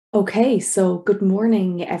Okay, so good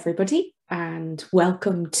morning, everybody, and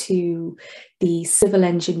welcome to the Civil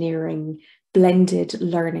Engineering Blended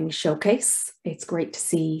Learning Showcase. It's great to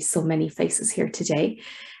see so many faces here today.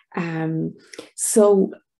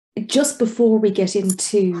 So just before we get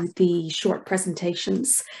into the short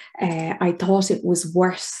presentations, I thought it was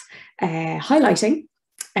worth highlighting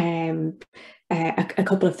a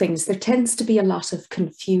couple of things. There tends to be a lot of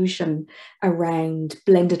confusion around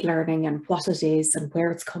blended learning and what it is and where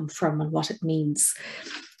it's come from and what it means.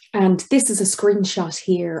 And this is a screenshot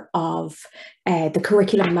here of the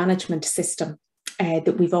curriculum management system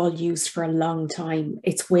that we've all used for a long time.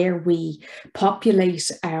 It's where we populate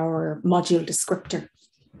our module descriptor.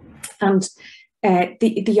 And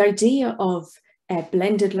the idea of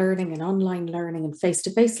blended learning and online learning and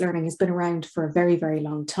face-to-face learning has been around for a very, very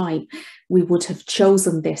long time. We would have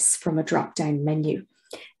chosen this from a drop-down menu.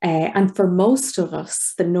 And for most of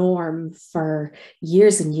us, the norm for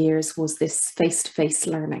years and years was this face-to-face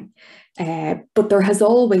learning. But there has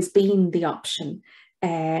always been the option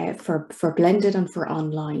for blended and for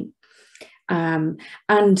online.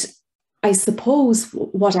 And I suppose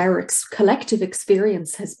what our collective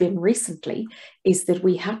experience has been recently is that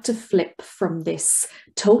we had to flip from this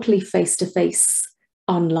totally face-to-face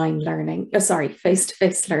online learning,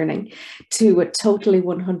 face-to-face learning, to a totally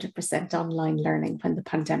 100% online learning when the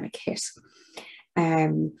pandemic hit.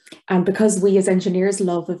 And because we as engineers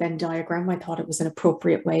love a Venn diagram, I thought it was an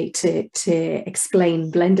appropriate way to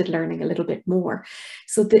explain blended learning a little bit more.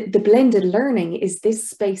 So the blended learning is this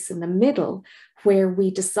space in the middle where we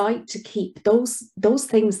decide to keep those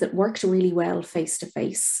things that worked really well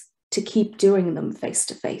face-to-face, to keep doing them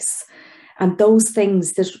face-to-face. And those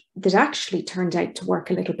things that actually turned out to work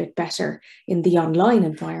a little bit better in the online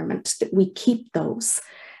environment, that we keep those.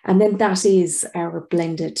 And then that is our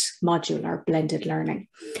blended module, our blended learning.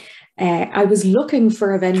 I was looking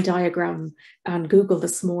for a Venn diagram on Google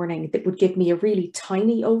this morning that would give me a really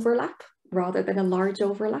tiny overlap rather than a large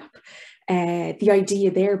overlap. The idea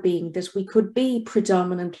there being that we could be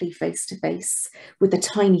predominantly face-to-face with a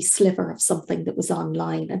tiny sliver of something that was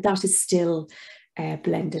online, and that is still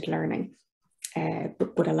blended learning.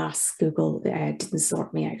 But alas, Google didn't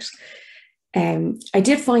sort me out. I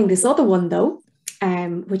did find this other one though,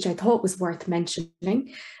 which I thought was worth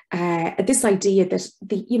mentioning. This idea that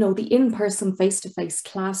the in-person face-to-face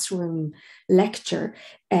classroom lecture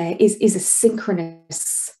is a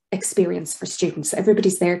synchronous experience for students.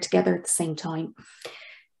 Everybody's there together at the same time.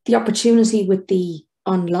 The opportunity with the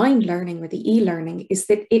online learning or the e-learning is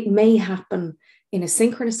that it may happen in a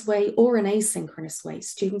synchronous way or an asynchronous way.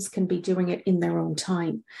 Students can be doing it in their own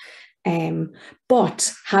time.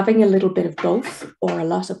 But having a little bit of both or a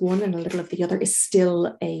lot of one and a little of the other is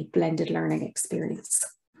still a blended learning experience.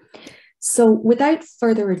 So without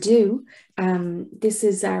further ado, this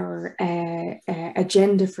is our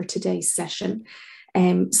agenda for today's session.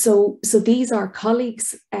 So these are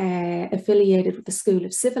colleagues affiliated with the School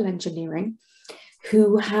of Civil Engineering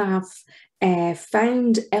who have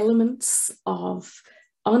found elements of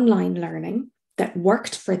online learning that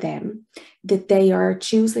worked for them that they are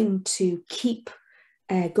choosing to keep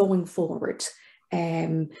going forward.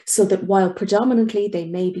 So that while predominantly they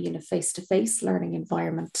may be in a face-to-face learning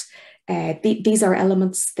environment, these are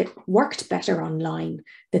elements that worked better online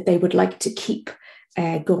that they would like to keep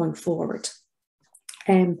going forward.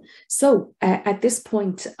 So at this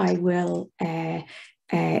point, I will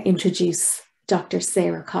introduce Dr.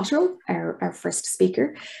 Sarah Cotterill, our first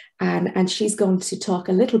speaker, and she's going to talk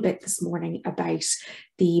a little bit this morning about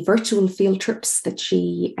the virtual field trips that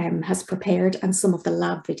she has prepared and some of the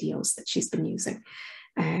lab videos that she's been using.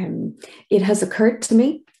 It has occurred to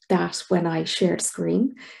me that when I shared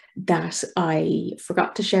screen, that I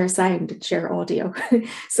forgot to share sound and share audio.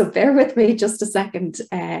 So bear with me just a second.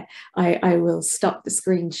 I will stop the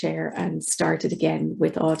screen share and start it again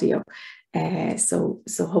with audio. So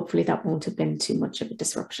hopefully that won't have been too much of a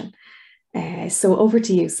disruption. So over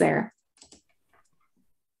to you, Sarah.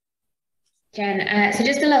 Jen, so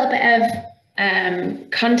just a little bit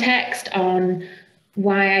of context on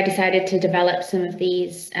why I decided to develop some of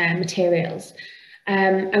these materials.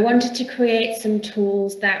 I wanted to create some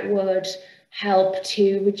tools that would help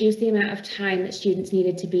to reduce the amount of time that students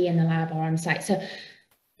needed to be in the lab or on site. So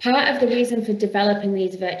part of the reason for developing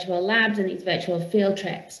these virtual labs and these virtual field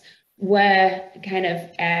trips were kind of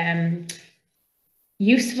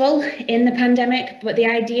useful in the pandemic, but the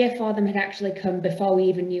idea for them had actually come before we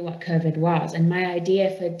even knew what COVID was. And my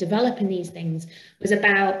idea for developing these things was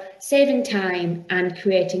about saving time and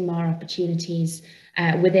creating more opportunities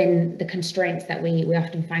within the constraints that we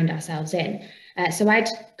often find ourselves in. So I'd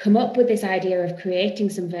come up with this idea of creating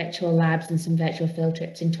some virtual labs and some virtual field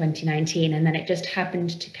trips in 2019, and then it just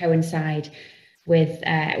happened to coincide with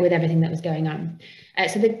everything that was going on.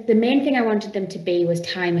 So the main thing I wanted them to be was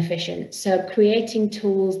time efficient. So creating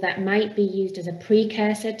tools that might be used as a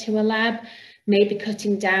precursor to a lab, maybe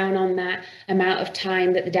cutting down on that amount of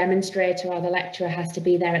time that the demonstrator or the lecturer has to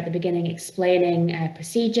be there at the beginning explaining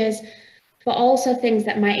procedures, but also things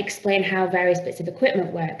that might explain how various bits of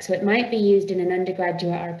equipment work. So it might be used in an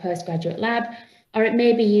undergraduate or a postgraduate lab, or it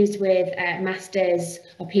may be used with master's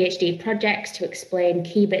or PhD projects to explain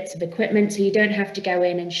key bits of equipment. So you don't have to go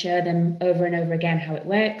in and show them over and over again how it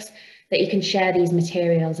works, that you can share these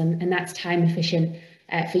materials, and that's time efficient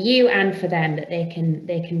for you and for them, that they can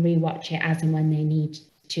rewatch it as and when they need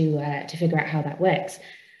to figure out how that works.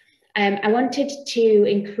 I wanted to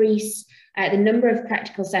increase the number of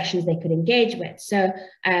practical sessions they could engage with. So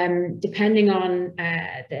depending on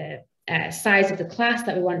the size of the class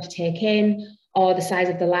that we want to take in, or the size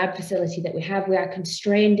of the lab facility that we have, we are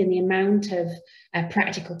constrained in the amount of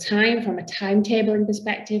practical time from a timetabling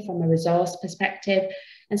perspective, from a resource perspective.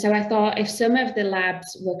 And so I thought if some of the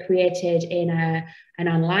labs were created in an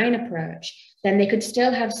online approach, then they could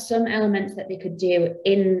still have some elements that they could do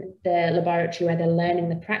in the laboratory where they're learning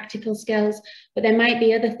the practical skills, but there might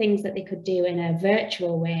be other things that they could do in a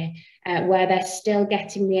virtual way where they're still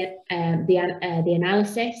getting the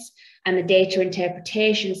analysis and the data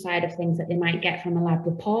interpretation side of things that they might get from a lab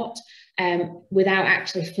report without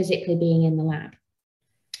actually physically being in the lab.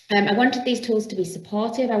 I wanted these tools to be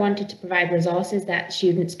supportive. I wanted to provide resources that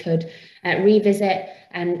students could revisit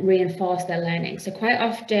and reinforce their learning. So quite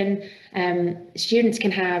often students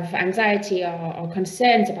can have anxiety or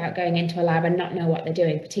concerns about going into a lab and not know what they're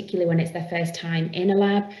doing, particularly when it's their first time in a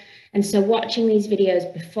lab. And so watching these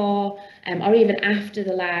videos before or even after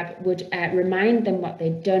the lab would remind them what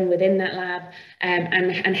they'd done within that lab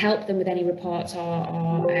and help them with any reports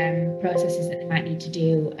or processes that they might need to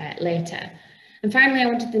do later. And finally, I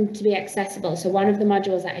wanted them to be accessible. So one of the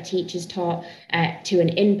modules that I teach is taught to an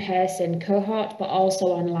in-person cohort, but also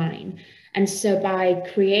online. And so by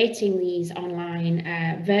creating these online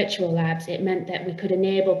virtual labs, it meant that we could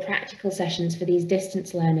enable practical sessions for these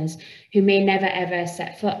distance learners who may never ever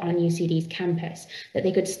set foot on UCD's campus, that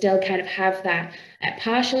they could still kind of have that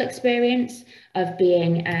partial experience of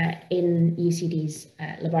being in UCD's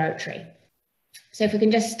laboratory. So if we can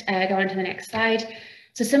just go on to the next slide.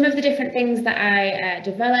 So some of the different things that I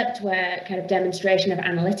developed were kind of demonstration of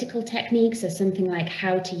analytical techniques, so something like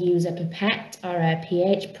how to use a pipette or a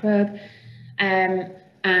pH probe.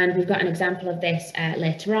 And we've got an example of this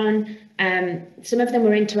later on. Some of them were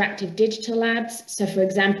interactive digital labs. So for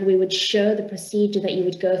example, we would show the procedure that you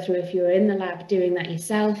would go through if you were in the lab doing that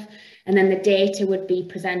yourself. And then the data would be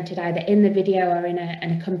presented either in the video or in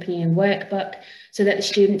an accompanying workbook so that the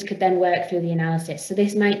students could then work through the analysis. So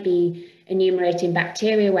this might be enumerating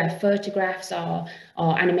bacteria where photographs or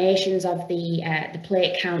animations of the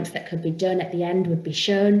plate counts that could be done at the end would be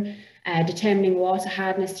shown, determining water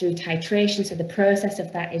hardness through titration. So the process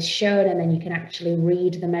of that is shown, and then you can actually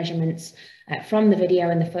read the measurements from the video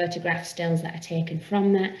and the photograph stills that are taken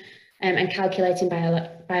from that, and calculating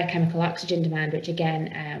biochemical oxygen demand, which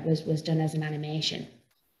again was done as an animation.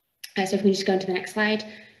 So if we can just go on to the next slide.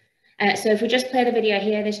 So if we just play the video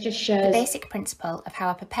here, this just shows... The basic principle of how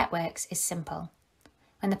a pipette works is simple.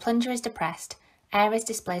 When the plunger is depressed, air is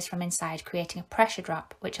displaced from inside, creating a pressure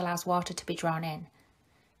drop which allows water to be drawn in.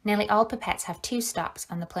 Nearly all pipettes have 2 stops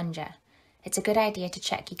on the plunger. It's a good idea to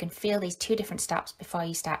check you can feel these 2 different stops before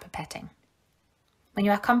you start pipetting. When you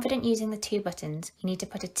are confident using the 2 buttons, you need to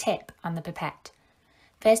put a tip on the pipette.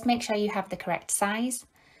 First, make sure you have the correct size,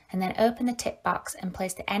 and then open the tip box and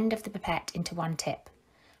place the end of the pipette into one tip.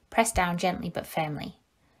 Press down gently but firmly.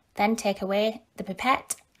 Then take away the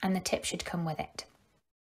pipette and the tip should come with it.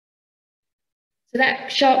 So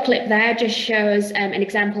that short clip there just shows an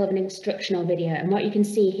example of an instructional video. And what you can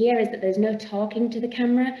see here is that there's no talking to the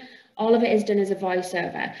camera. All of it is done as a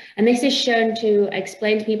voiceover. And this is shown to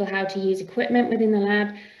explain to people how to use equipment within the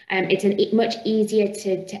lab. It's much easier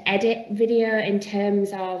to edit video in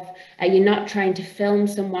terms of you're not trying to film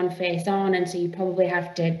someone face on, and so you probably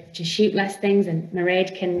have to shoot less things, and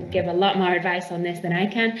Mairead can give a lot more advice on this than I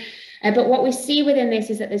can. But what we see within this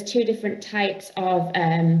is that there's 2 different types of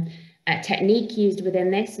technique used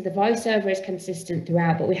within this. So the voiceover is consistent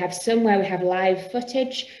throughout, but we have some where we have live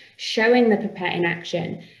footage showing the pipette in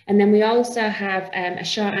action. And then we also have a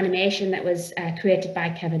short animation that was created by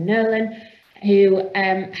Kevin Nolan, who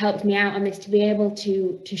helped me out on this to be able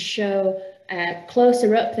to show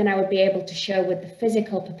closer up than I would be able to show with the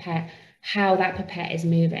physical pipette, how that pipette is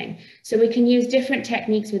moving. So we can use different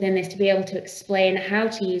techniques within this to be able to explain how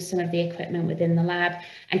to use some of the equipment within the lab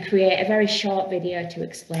and create a very short video to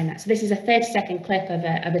explain that. So this is a 30-second clip of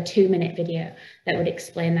a 2-minute video that would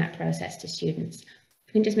explain that process to students.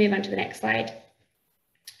 We can just move on to the next slide.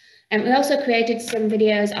 And we also created some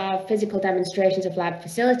videos of physical demonstrations of lab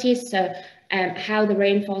facilities, so how the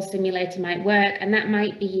rainfall simulator might work, and that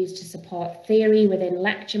might be used to support theory within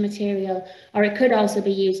lecture material, or it could also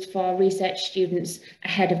be used for research students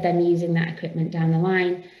ahead of them using that equipment down the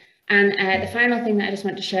line. And the final thing that I just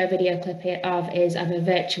want to show a video clip of is of a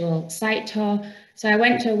virtual site tour. So I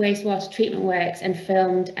went to a wastewater treatment works and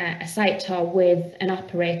filmed a site tour with an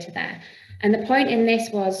operator there. And the point in this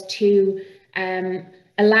was to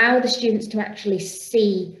allow the students to actually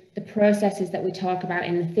see the processes that we talk about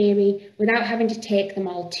in the theory without having to take them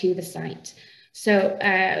all to the site. So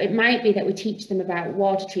it might be that we teach them about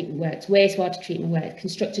water treatment works, wastewater treatment works,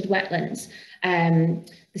 constructed wetlands,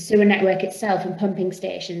 the sewer network itself and pumping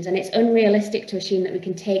stations. And it's unrealistic to assume that we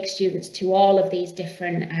can take students to all of these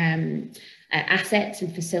different assets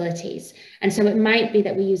and facilities. And so it might be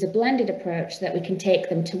that we use a blended approach so that we can take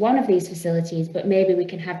them to one of these facilities, but maybe we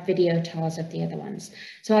can have video tours of the other ones.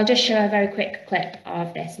 So I'll just show a very quick clip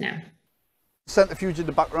of this now. Centrifuge in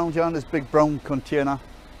the background, Jan, this big brown container.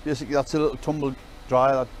 Basically that's a little tumble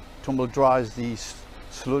dryer that tumble dries the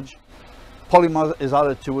sludge. Polymer is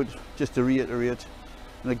added to it, just to reiterate,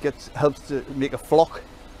 and it helps to make a flock,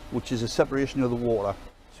 which is a separation of the water.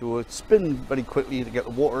 So it spins very quickly to get the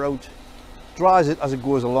water out, dries it as it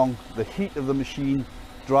goes along. The heat of the machine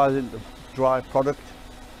dries it into dry product.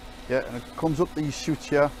 Yeah, and it comes up these chutes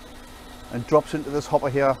here and drops into this hopper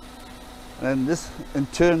here, and then this in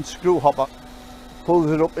turn screw hopper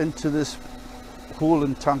pulls it up into this hole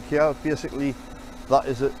and tank here. Basically that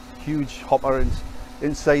is a huge hopper, and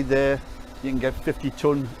inside there you can get 50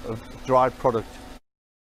 ton of dry product.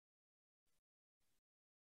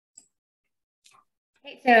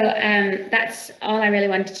 So that's all I really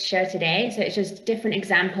wanted to show today. So it's just different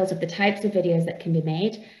examples of the types of videos that can be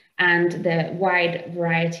made and the wide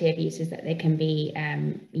variety of uses that they can be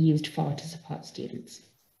used for to support students.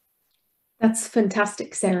 That's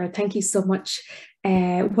fantastic, Sarah. Thank you so much.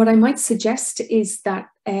 What I might suggest is that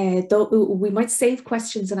we might save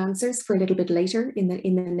questions and answers for a little bit later in the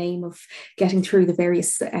name of getting through the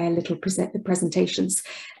various little presentations.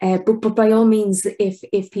 But by all means,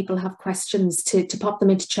 if people have questions, to pop them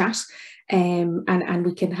into chat, and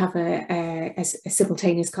we can have a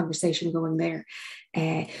simultaneous conversation going there.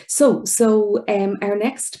 So our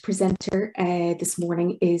next presenter this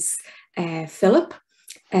morning is Philip.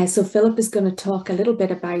 So Philip is going to talk a little bit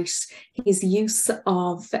about his use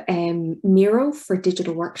of MIRO for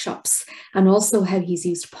digital workshops, and also how he's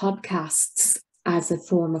used podcasts as a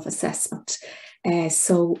form of assessment.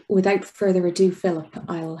 So without further ado, Philip,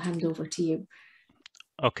 I'll hand over to you.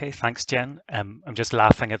 Okay, thanks, Jen. I'm just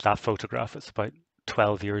laughing at that photograph. It's about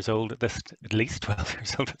 12 years old at least 12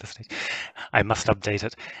 years old at this stage. I must update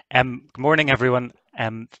it. Good morning, everyone.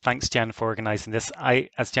 Thanks, Jen, for organising this.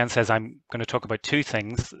 As Jen says, I'm going to talk about two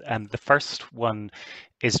things. The first one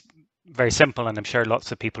is very simple, and I'm sure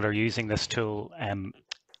lots of people are using this tool.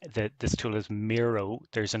 This tool is MIRO.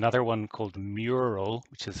 There's another one called Mural,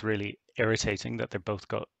 which is really irritating that they've both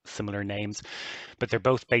got similar names, but they're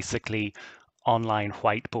both basically online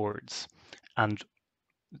whiteboards, and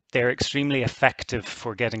they're extremely effective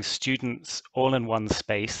for getting students all in one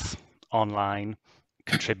space online,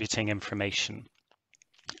 contributing information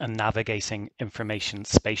and navigating information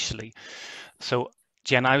spatially. So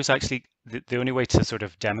Jen, I was actually, the only way to sort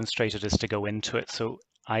of demonstrate it is to go into it. So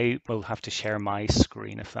I will have to share my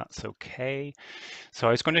screen if that's okay. So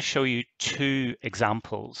I was going to show you two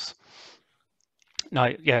examples. Now,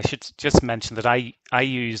 yeah, I should just mention that I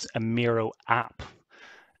use a MIRO app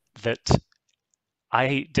that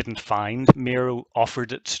I didn't find. MIRO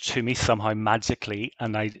offered it to me somehow magically,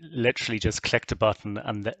 and I literally just clicked a button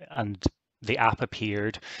and the app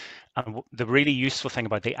appeared. And the really useful thing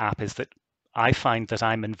about the app is that I find that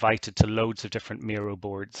I'm invited to loads of different MIRO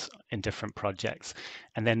boards in different projects.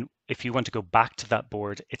 And then if you want to go back to that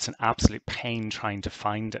board, it's an absolute pain trying to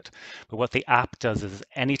find it. But what the app does is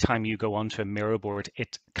anytime you go onto a MIRO board,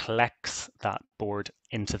 it collects that board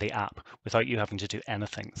into the app without you having to do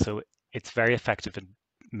anything. So it's very effective in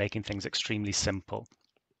making things extremely simple.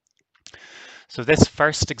 So this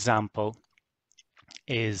first example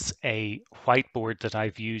is a whiteboard that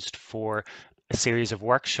I've used for a series of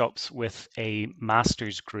workshops with a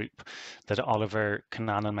master's group that Oliver,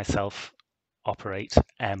 Keenahan and myself operate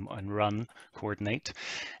and run, coordinate.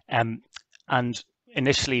 And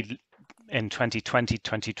initially in 2020,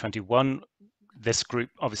 2021, this group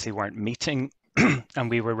obviously weren't meeting, and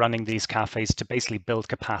we were running these cafes to basically build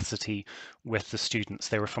capacity with the students.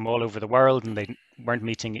 They were from all over the world and they weren't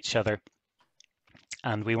meeting each other,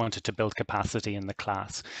 and we wanted to build capacity in the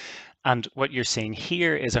class. And what you're seeing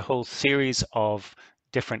here is a whole series of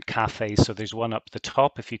different cafes. So there's one up the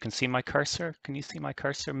top, if you can see my cursor. Can you see my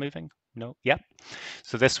cursor moving? No? Yep.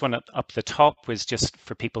 So this one up the top was just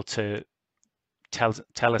for people to tell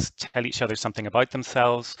each other something about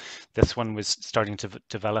themselves. This one was starting to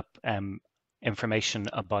develop information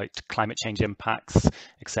about climate change impacts,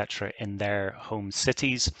 etc., in their home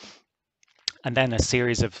cities. And then a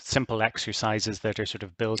series of simple exercises that are sort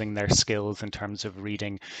of building their skills in terms of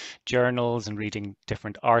reading journals and reading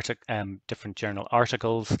different journal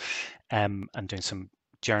articles, and doing some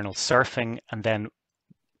journal surfing. And then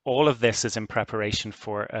all of this is in preparation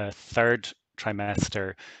for a third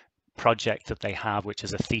trimester project that they have, which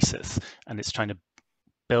is a thesis, and it's trying to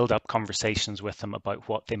build up conversations with them about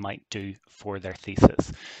what they might do for their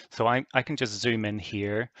thesis. So I can just zoom in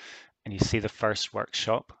here and you see the first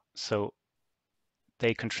workshop. So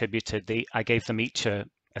they contributed, I gave them each a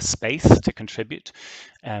space to contribute.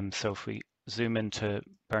 So if we zoom into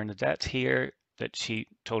Bernadette here, that she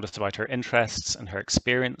told us about her interests and her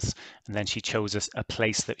experience, and then she chose a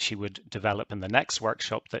place that she would develop in the next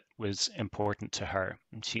workshop that was important to her.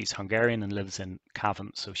 And she's Hungarian and lives in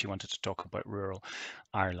Cavan, so she wanted to talk about rural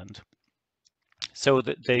Ireland. So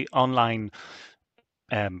the online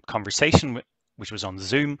conversation, which was on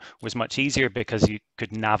Zoom, was much easier because you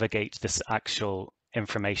could navigate this actual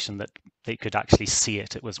information, that they could actually see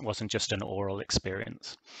it. It wasn't just an oral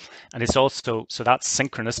experience. And it's also, so that's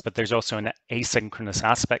synchronous, but there's also an asynchronous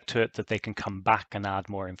aspect to it, that they can come back and add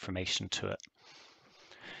more information to it.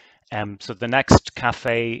 So the next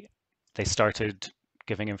cafe, they started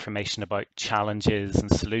giving information about challenges and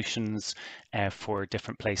solutions for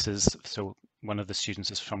different places. So one of the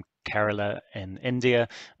students is from Kerala in India,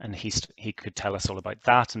 and he could tell us all about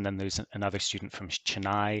that. And then there's another student from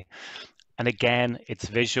Chennai. And again, it's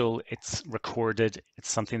visual, it's recorded, it's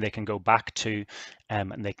something they can go back to,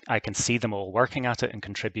 and I can see them all working at it and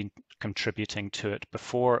contributing to it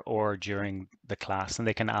before or during the class, and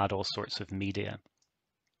they can add all sorts of media.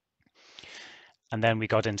 And then we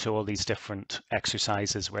got into all these different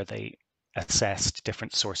exercises where they assessed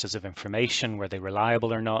different sources of information, were they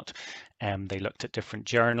reliable or not. They looked at different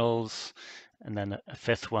journals, and then a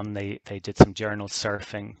fifth one, they did some journal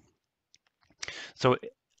surfing. So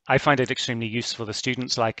I find it extremely useful. The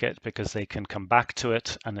students like it because they can come back to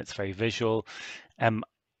it and it's very visual.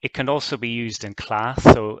 It can also be used in class.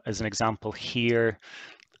 So as an example here,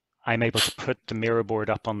 I'm able to put the MIRO board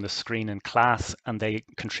up on the screen in class, and they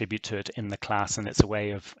contribute to it in the class, and it's a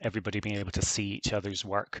way of everybody being able to see each other's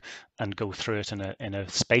work and go through it in a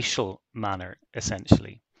spatial manner,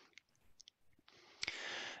 essentially.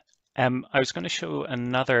 I was going to show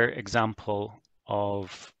another example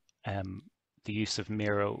of the use of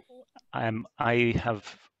MIRO. I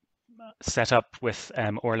have set up with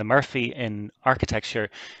Orla Murphy in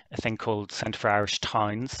architecture a thing called Centre for Irish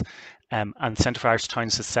Towns, and Centre for Irish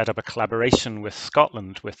Towns has set up a collaboration with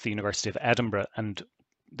Scotland, with the University of Edinburgh, and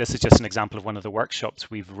this is just an example of one of the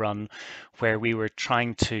workshops we've run where we were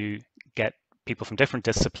trying to get people from different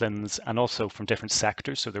disciplines and also from different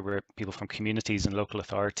sectors. So there were people from communities and local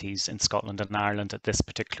authorities in Scotland and Ireland at this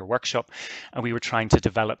particular workshop, and we were trying to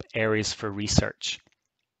develop areas for research.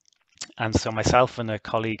 And so myself and a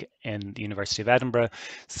colleague in the University of Edinburgh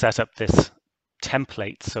set up this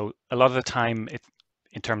template. So a lot of the time,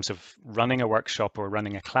 in terms of running a workshop or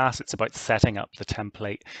running a class, it's about setting up the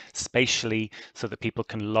template spatially so that people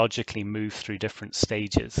can logically move through different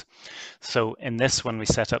stages. So in this one, we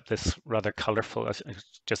set up this rather colorful, I'll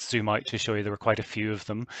just zoom out to show you there were quite a few of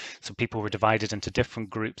them. So people were divided into different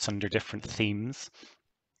groups under different themes.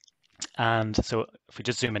 And so if we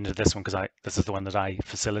just zoom into this one, because this is the one that I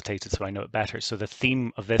facilitated, so I know it better. So the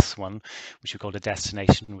theme of this one, which we called a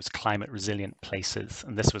destination, was climate resilient places.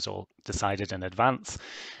 And this was all decided in advance.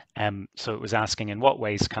 So it was asking, in what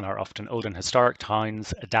ways can our often old and historic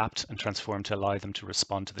towns adapt and transform to allow them to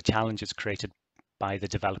respond to the challenges created by the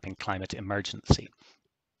developing climate emergency?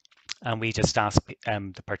 And we just asked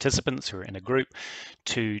the participants who are in a group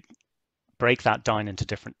to break that down into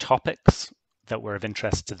different topics that were of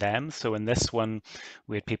interest to them. So in this one,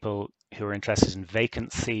 we had people who were interested in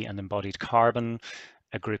vacancy and embodied carbon,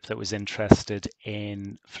 a group that was interested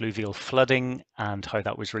in fluvial flooding and how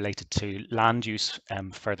that was related to land use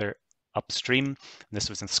further upstream. And this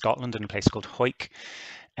was in Scotland in a place called Hoyk.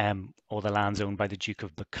 All the lands owned by the Duke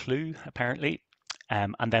of Buccleuch, apparently.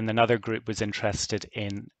 And then another group was interested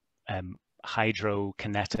in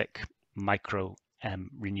hydrokinetic micro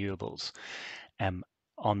renewables.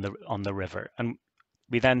 on the river. And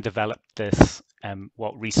we then developed this,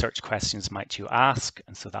 what research questions might you ask?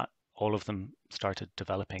 And so that all of them started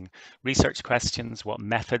developing research questions. What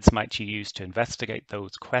methods might you use to investigate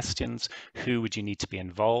those questions? Who would you need to be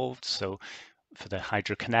involved? So for the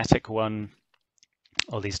hydrokinetic one,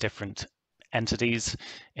 all these different entities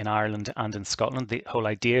in Ireland and in Scotland, the whole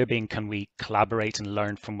idea being, can we collaborate and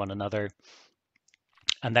learn from one another?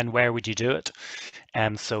 And then where would you do it?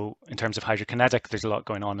 So in terms of hydrokinetic, there's a lot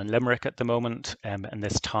going on in Limerick at the moment. And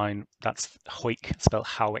this town, that's Hoik, spelled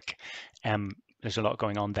Howick. There's a lot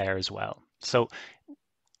going on there as well. So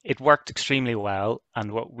it worked extremely well.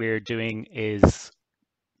 And what we're doing is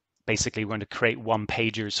basically we're going to create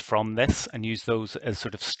one-pagers from this and use those as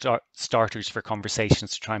sort of starters for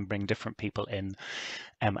conversations to try and bring different people in.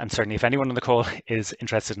 And certainly if anyone on the call is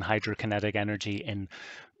interested in hydrokinetic energy in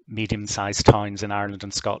medium-sized towns in Ireland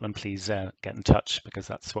and Scotland, please get in touch, because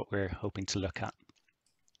that's what we're hoping to look at.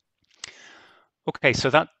 Okay, so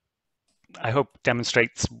that I hope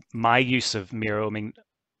demonstrates my use of MIRO. I mean,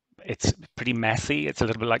 it's pretty messy. It's a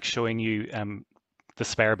little bit like showing you the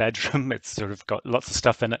spare bedroom. It's sort of got lots of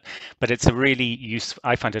stuff in it, but it's a really useful,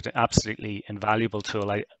 I find it an absolutely invaluable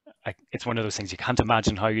tool. It's one of those things you can't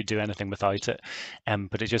imagine how you do anything without it,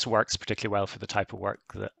 but it just works particularly well for the type of work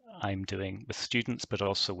that I'm doing with students, but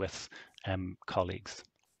also with colleagues.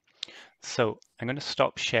 So I'm going to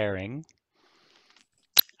stop sharing.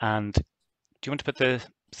 And do you want to put the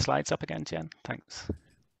slides up again, Jen? Thanks.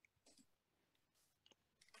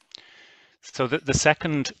 So the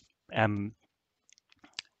second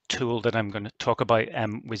tool that I'm going to talk about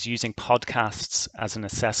was using podcasts as an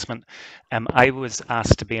assessment. I was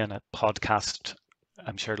asked to be on a podcast.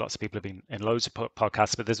 I'm sure lots of people have been in loads of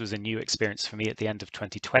podcasts, but this was a new experience for me at the end of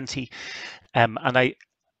 2020. And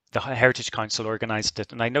the Heritage Council organised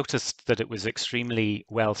it, and I noticed that it was extremely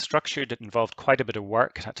well structured. It involved quite a bit of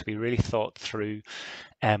work. It had to be really thought through,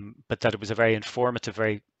 but that it was a very informative,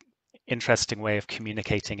 very interesting way of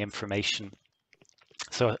communicating information.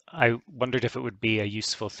 So I wondered if it would be a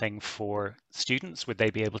useful thing for students. Would they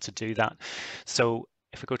be able to do that? So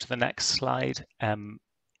if we go to the next slide,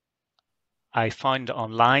 I found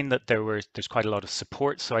online that there's quite a lot of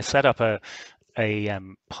support. So I set up a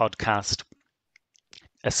podcast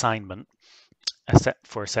assignment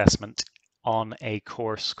for assessment on a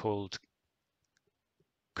course called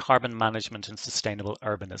Carbon Management and Sustainable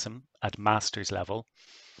Urbanism at master's level.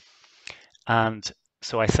 And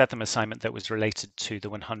so I set them an assignment that was related to the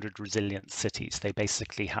 100 resilient cities. They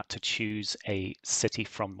basically had to choose a city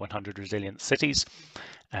from 100 resilient cities.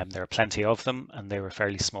 There are plenty of them, and they were a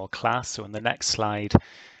fairly small class. So in the next slide,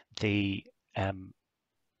 the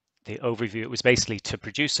overview, it was basically to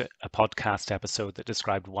produce a podcast episode that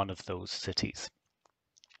described one of those cities.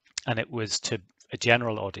 And it was to a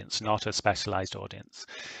general audience, not a specialized audience.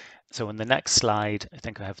 So in the next slide, I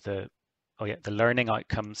think I have the learning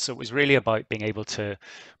outcomes. So it was really about being able to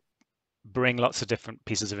bring lots of different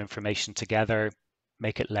pieces of information together,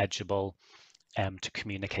 make it legible, to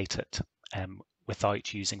communicate it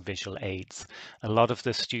without using visual aids. A lot of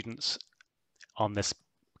the students on this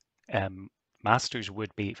masters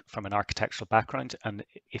would be from an architectural background, and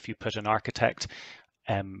if you put an architect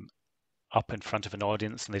up in front of an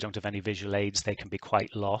audience and they don't have any visual aids, they can be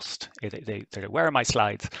quite lost. They're like, where are my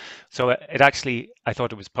slides? So I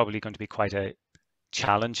thought it was probably going to be quite a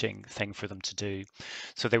challenging thing for them to do.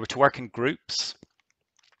 So they were to work in groups.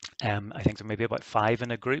 I think there may be about 5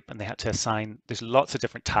 in a group, and they had to assign, there's lots of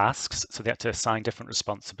different tasks, so they had to assign different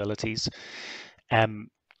responsibilities.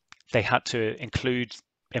 They had to include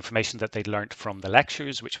information that they'd learned from the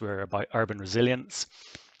lectures, which were about urban resilience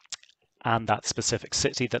and that specific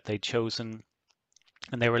city that they'd chosen.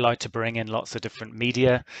 And they were allowed to bring in lots of different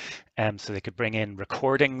media. So they could bring in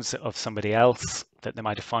recordings of somebody else that they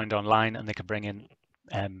might have found online, and they could bring in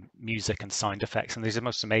music and sound effects. And there's the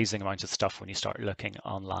most amazing amount of stuff when you start looking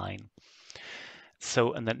online.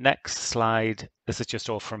 So in the next slide, this is just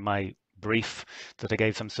all from my brief that I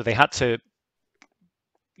gave them. So they had to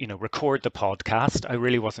record the podcast. I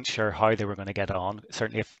really wasn't sure how they were going to get on.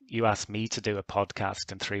 Certainly if you asked me to do a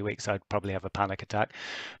podcast in 3 weeks, I'd probably have a panic attack.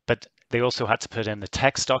 But they also had to put in the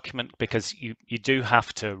text document, because you do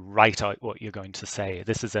have to write out what you're going to say.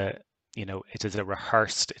 This is it is a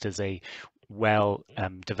rehearsed, it is a well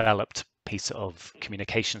developed piece of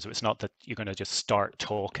communication. So it's not that you're going to just start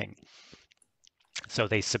talking. So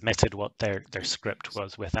they submitted what their script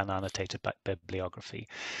was with an annotated bibliography.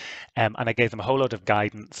 And I gave them a whole lot of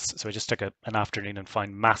guidance. So I just took an afternoon and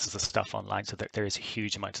found masses of stuff online. So there is a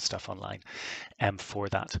huge amount of stuff online for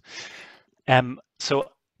that.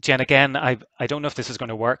 So Jen, again, I don't know if this is going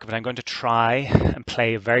to work, but I'm going to try and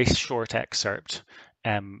play a very short excerpt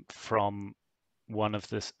from one of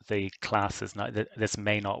the classes. Now, this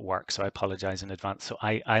may not work, so I apologize in advance. So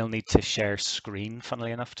I'll need to share screen,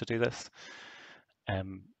 funnily enough, to do this.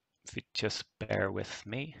 If you just bear with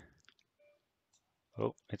me.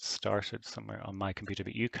 Oh, it started somewhere on my computer,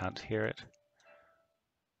 but you can't hear it.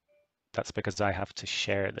 That's because I have to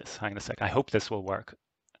share this. Hang on a sec. I hope this will work.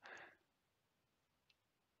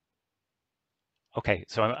 Okay,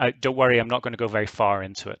 so don't worry, I'm not going to go very far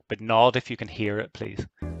into it, but nod if you can hear it, please.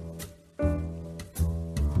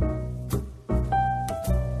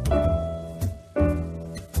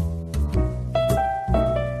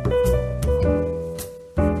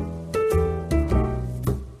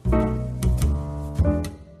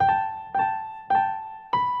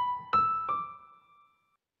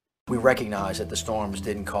 We recognized that the storms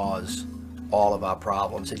didn't cause all of our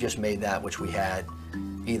problems. It just made that which we had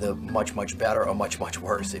either much, much better or much, much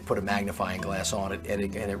worse. They put a magnifying glass on it, and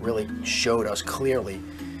it really showed us clearly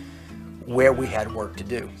where we had work to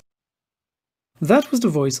do. That was the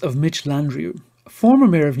voice of Mitch Landrieu, former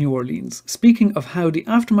mayor of New Orleans, speaking of how the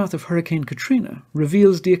aftermath of Hurricane Katrina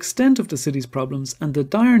reveals the extent of the city's problems and the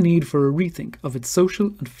dire need for a rethink of its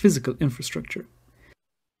social and physical infrastructure.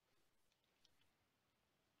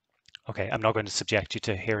 Okay, I'm not going to subject you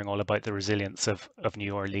to hearing all about the resilience of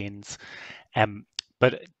New Orleans.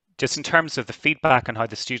 But just in terms of the feedback on how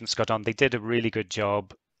the students got on, they did a really good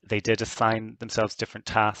job. They did assign themselves different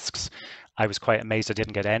tasks. I was quite amazed I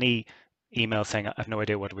didn't get any email saying, I have no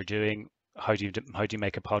idea what we're doing. How do you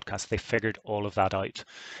make a podcast? They figured all of that out.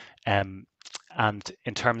 And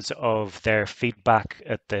in terms of their feedback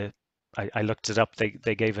at I looked it up,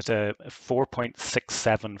 they gave it a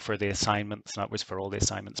 4.67 for the assignments, and that was for all the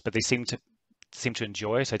assignments, but they seemed to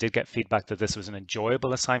enjoy it. I did get feedback that this was an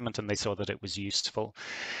enjoyable assignment and they saw that it was useful.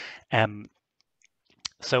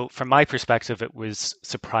 So from my perspective, it was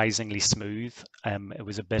surprisingly smooth. It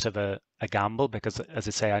was a bit of a gamble because, as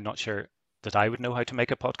I say, I'm not sure that I would know how to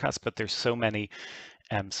make a podcast, but there's so many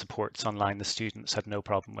supports online. The students had no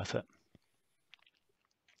problem with it.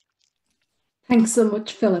 Thanks so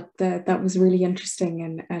much, Philip. That was really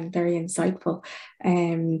interesting and very insightful.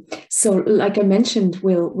 So, like I mentioned,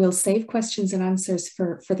 we'll save questions and answers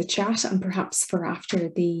for the chat and perhaps for after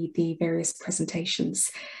the various presentations.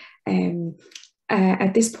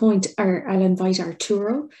 At this point, I'll invite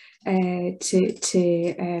Arturo to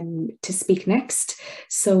speak next.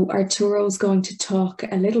 So Arturo is going to talk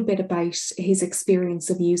a little bit about his experience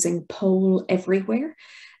of using Poll Everywhere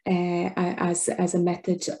as a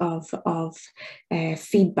method of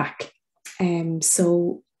feedback.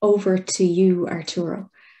 So over to you, Arturo.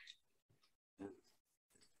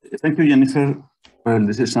 Thank you, Jennifer. Well,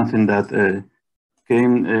 this is something that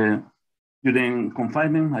came during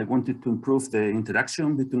confinement. I wanted to improve the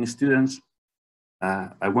interaction between students.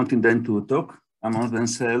 I wanted them to talk among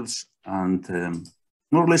themselves, and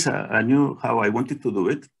more or less I knew how I wanted to do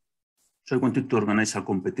it. So I wanted to organize a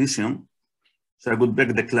competition. So I would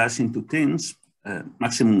break the class into teams,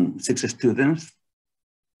 maximum 6 students.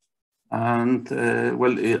 And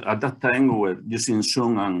well, at that time we were using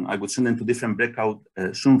Zoom, and I would send them to different breakout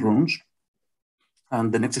Zoom rooms.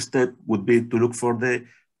 And the next step would be to look for the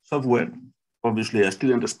software, obviously a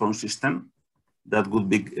student response system that would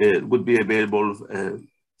be available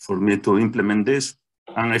for me to implement this.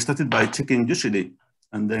 And I started by checking UCD,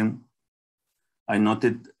 and then I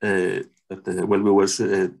noted that well,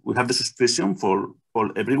 we have the subscription for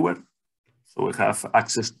Poll Everywhere, so we have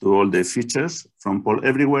access to all the features from Poll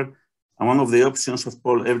Everywhere. And one of the options of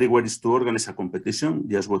Poll Everywhere is to organize a competition,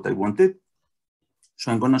 just what I wanted.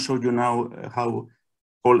 So I'm going to show you now how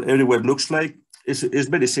Poll Everywhere looks like. It's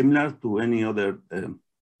very similar to any other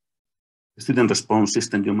student response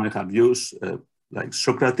system you might have used, like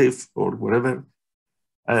Socrative or whatever.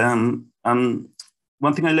 And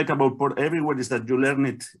one thing I like about Poll Everywhere is that you learn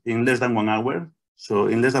it in less than 1 hour. So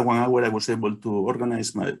in less than 1 hour, I was able to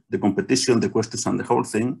organize the competition, the questions, and the whole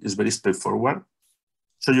thing. Is very straightforward.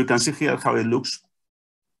 So you can see here how it looks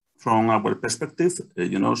from our perspective.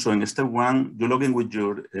 You know, so in step 1, you log in with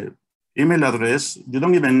your email address. You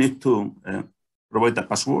don't even need to provide a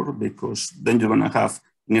password, because then you're going to have,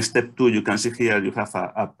 in step 2, you can see here, you have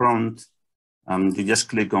a prompt. You just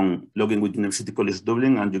click on login with University College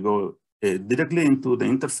Dublin, and you go directly into the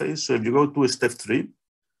interface. So if you go to step 3,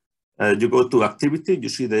 you go to activity, you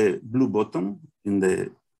see the blue button in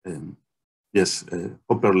the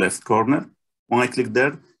upper left corner. When I click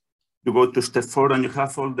there, you go to step 4, and you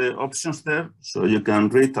have all the options there. So you can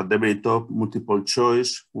read at the very top, multiple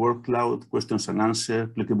choice, word cloud, questions and answer,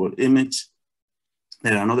 clickable image.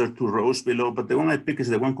 There are another 2 rows below, but the one I pick is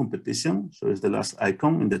the one competition. So it's the last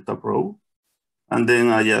icon in the top row. And then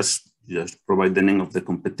I just provide the name of the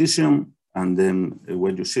competition. And then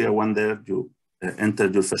when you see a one there, you enter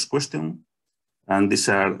your first question. And these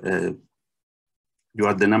are, you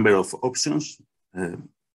add the number of options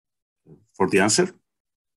for the answer.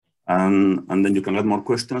 And then you can add more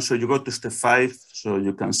questions. So you go to step 5. So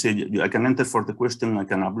you can see, I can enter for the question, I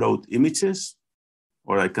can upload images,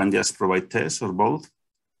 or I can just provide tests or both.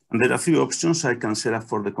 And there are a few options I can set up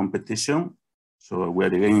for the competition. So we're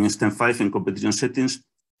again in step 5 in competition settings.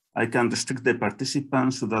 I can restrict the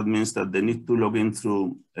participants. So that means that they need to log in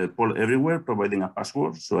through Poll Everywhere, providing a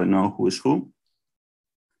password, so I know who is who.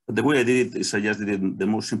 But the way I did it is I just did it the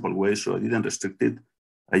most simple way. So I didn't restrict it.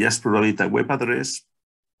 I just provided a web address,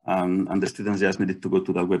 and the students just needed to go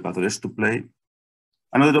to that web address to play.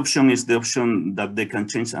 Another option is the option that they can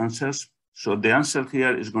change answers. So the answer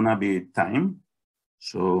here is going to be time.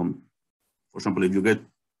 So, for example, if you get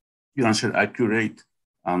your answer accurate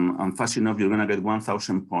and fast enough, you're going to get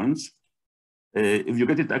 1,000 points. If you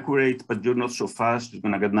get it accurate, but you're not so fast, you're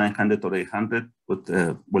going to get 900 or 800.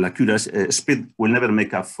 But, well, accuracy, speed will never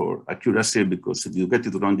make up for accuracy, because if you get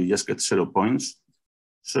it wrong, you just get 0 points.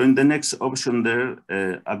 So in the next option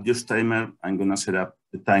there, adjust timer, I'm going to set up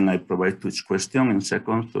the time I provide to each question in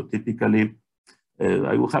seconds. So typically,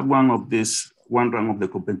 I will have one round of the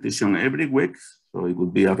competition every week. So it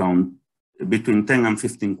would be around between 10 and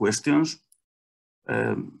 15 questions.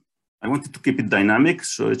 I wanted to keep it dynamic,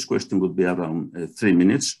 so each question would be around 3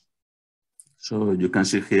 minutes. So you can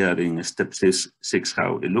see here in step 6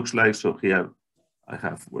 how it looks like. So here I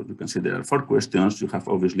have, well, you can see there are 4 questions. You have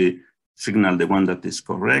obviously signal the one that is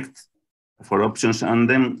correct, 4 options. And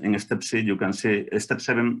then in step 6, you can see, step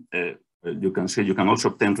 7, you can see you can also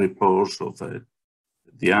obtain reports of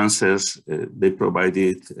the answers they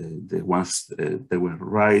provided, the ones they were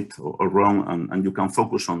right or wrong, and you can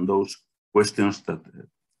focus on those questions that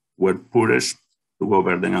were poorest to go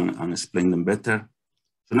over them and explain them better.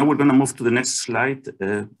 So now we're going to move to the next slide,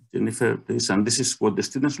 Jennifer, please. And this is what the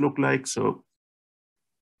students look like. So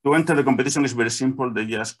to enter the competition is very simple. They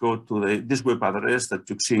just go to this web address that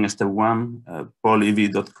you see in step 1,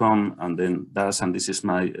 pollev.com, and then and this is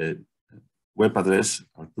my web address,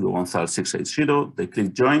 Arturo Gonzalez 680. They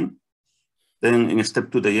click join. Then in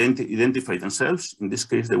step 2, they identify themselves. In this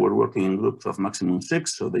case, they were working in groups of maximum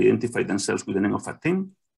 6, so they identify themselves with the name of a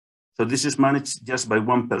team. So this is managed just by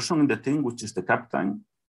one person in the team, which is the captain,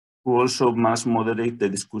 who also must moderate the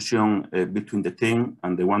discussion between the team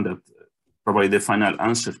and the one that provide the final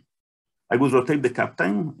answer. I would rotate the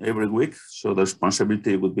captain every week, so the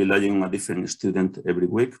responsibility would be lying on a different student every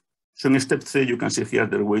week. So in step 3, you can see here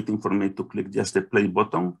they're waiting for me to click just the play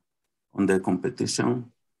button on the competition,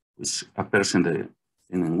 which appears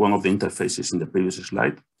in one of the interfaces in the previous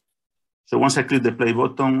slide. So once I click the play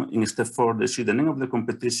button, in step 4, they see the name of the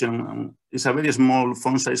competition. It's a very small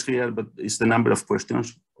font size here, but it's the number of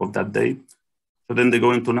questions of that day. So then they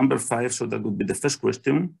go into number 5, so that would be the first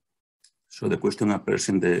question. So the question appears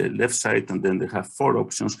in the left side, and then they have 4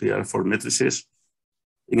 options here, 4 matrices.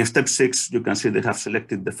 In step 6, you can see they have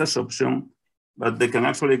selected the first option, but they can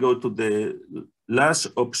actually go to the last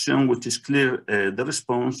option, which is clear the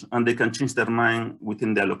response, and they can change their mind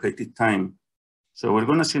within the allocated time. So we're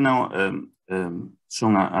going to see now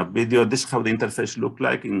soon a video. This is how the interface looks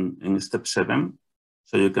like in step 7.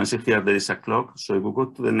 So you can see here there is a clock. So if we go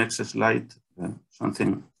to the next slide,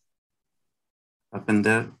 something happened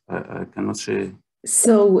there. I cannot see.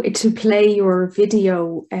 So to play your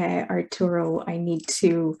video, Arturo, I need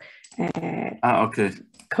to okay.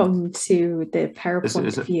 come to the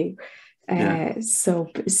PowerPoint view.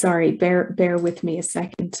 So sorry, bear with me a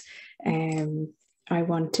second. I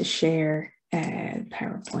want to share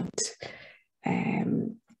PowerPoint.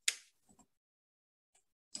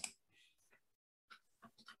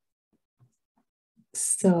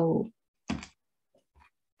 So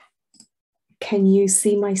can you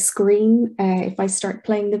see my screen if I start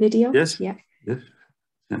playing the video? Yes. Yeah. Yes.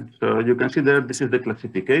 Yeah. So you can see there, this is the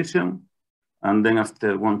classification. And then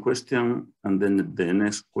after one question, and then the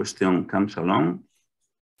next question comes along.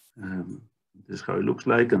 This is how it looks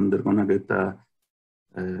like. And they're going to get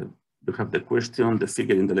you have the question, the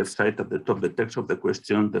figure in the left side at the top, the text of the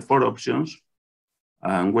question, the 4 options.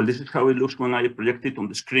 And well, this is how it looks when I project it on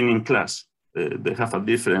the screen in class. They have a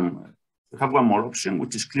different, they have one more option,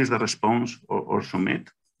 which is clear the response or submit.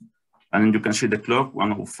 And you can see the clock,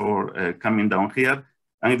 1:04 coming down here.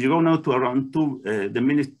 And if you go now to around the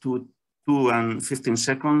minute 2 and 15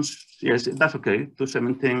 seconds, yes, that's okay.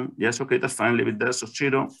 2:17, yes, okay, that's fine, leave it there, so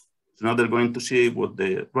 0. So now they're going to see what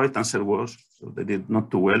the right answer was. So they did not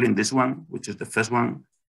too well in this one, which is the first one.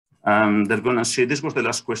 They're going to see, this was the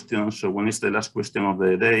last question. So when it's the last question of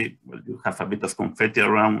the day, well, you have a bit of confetti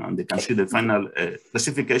around and they can see the final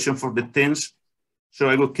classification for the teens. So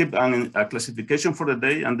I will keep a classification for the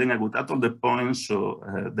day and then I would add all the points. So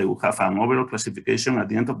they will have an overall classification at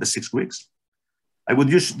the end of the 6 weeks. I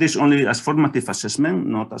would use this only as formative assessment,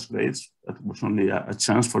 not as grades. That was only a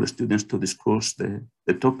chance for the students to discuss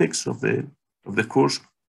the topics of the course.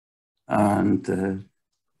 And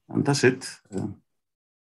that's it.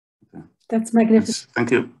 That's magnificent.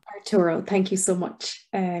 Thank you, Arturo. Thank you so much.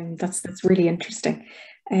 That's really interesting.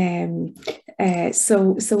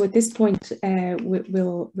 So at this point,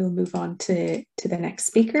 we'll move on to the next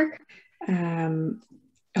speaker.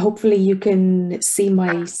 Hopefully you can see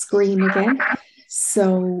my screen again.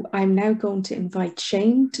 So I'm now going to invite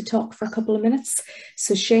Shane to talk for a couple of minutes.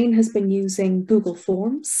 So Shane has been using Google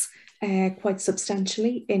Forms quite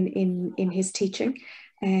substantially in his teaching.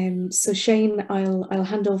 So Shane, I'll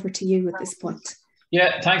hand over to you at this point.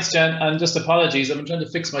 Yeah, thanks, Jen. And just apologies, I've been trying to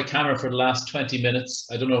fix my camera for the last 20 minutes.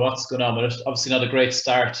 I don't know what's going on with it. Obviously not a great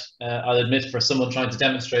start, I'll admit, for someone trying to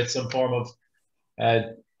demonstrate some form of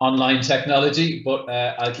online technology, but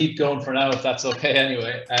I'll keep going for now if that's okay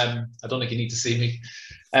anyway. I don't think you need to see me.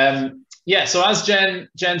 Yeah, so as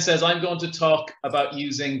Jen says, I'm going to talk about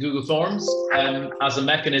using Google Forms as a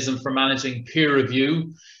mechanism for managing peer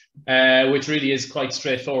review, which really is quite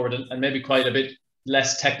straightforward and maybe quite a bit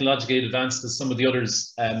less technologically advanced as some of the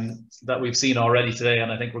others that we've seen already today,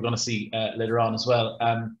 and I think we're going to see later on as well.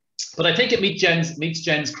 But I think it meets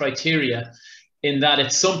Jen's criteria in that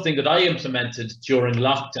it's something that I implemented during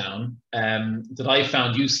lockdown that I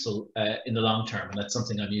found useful in the long term, and that's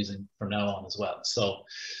something I'm using from now on as well. So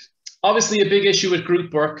obviously a big issue with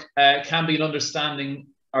group work can be an understanding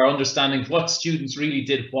what students really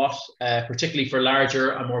did what, particularly for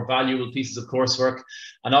larger and more valuable pieces of coursework.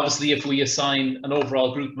 And obviously if we assign an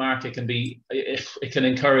overall group mark, it can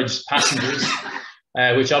encourage passengers,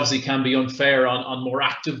 which obviously can be unfair on more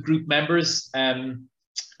active group members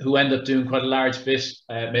who end up doing quite a large bit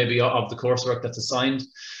maybe of the coursework that's assigned.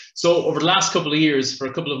 So over the last couple of years, for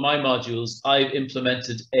a couple of my modules, I've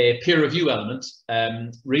implemented a peer review element,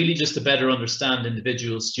 really just to better understand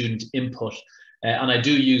individual student input. And I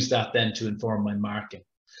do use that then to inform my marking.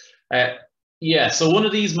 Yeah, so one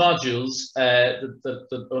of these modules,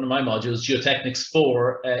 one of my modules, Geotechnics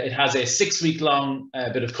 4, it has a 6-week-long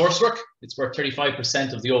bit of coursework. It's worth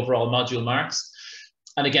 35% of the overall module marks.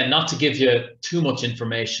 And again, not to give you too much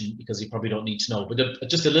information because you probably don't need to know, but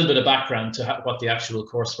just a little bit of background to what the actual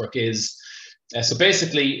coursework is. So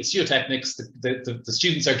basically, it's geotechnics. The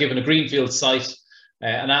students are given a greenfield site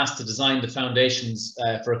and asked to design the foundations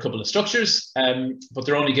for a couple of structures, but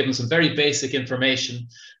they're only given some very basic information,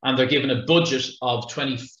 and they're given a budget of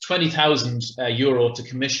 20,000 euro to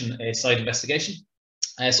commission a site investigation.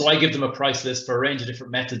 So I give them a price list for a range of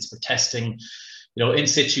different methods for testing, in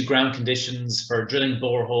situ ground conditions, for drilling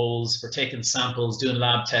boreholes, for taking samples, doing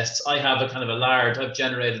lab tests. I have I've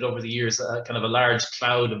generated over the years a kind of a large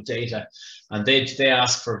cloud of data, and they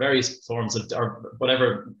ask for various forms of, or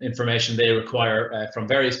whatever information they require from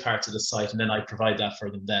various parts of the site, and then I provide that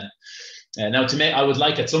for them then. Now I would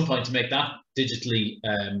like at some point to make that digitally,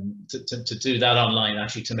 to do that online,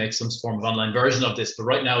 actually to make some form of online version of this, but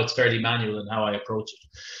right now it's fairly manual in how I approach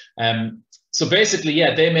it. So basically,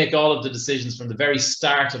 yeah, they make all of the decisions from the very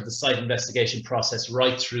start of the site investigation process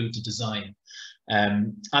right through to design.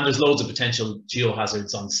 And there's loads of potential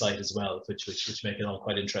geohazards on site as well, which make it all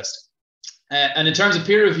quite interesting. And in terms of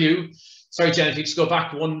peer review, sorry, Jen, if you just go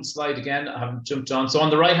back one slide again, I haven't jumped on. So on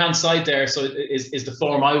the right-hand side there, so is the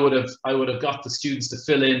form I would have got the students to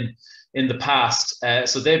fill in the past.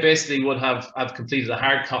 So they basically would have completed a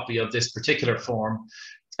hard copy of this particular form.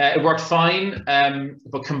 It worked fine,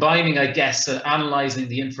 but combining, I guess, and analysing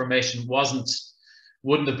the information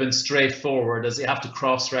wouldn't have been straightforward, as you have to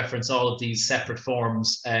cross-reference all of these separate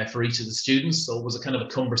forms for each of the students. So it was a kind of a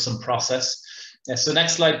cumbersome process. So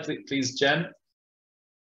next slide, please, Jen.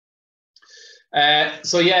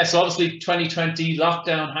 So obviously 2020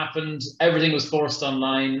 lockdown happened, everything was forced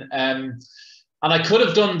online. And I could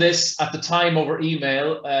have done this at the time over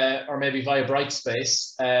email or maybe via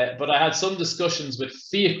Brightspace, but I had some discussions with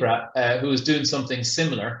Fiacra, who was doing something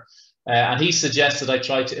similar, and he suggested I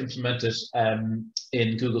try to implement it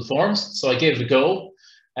in Google Forms. So I gave it a go,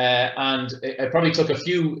 and it probably took a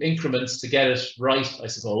few increments to get it right, I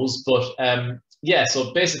suppose. But yeah,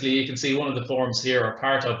 so basically you can see one of the forms here, or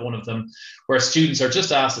part of one of them, where students are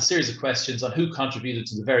just asked a series of questions on who contributed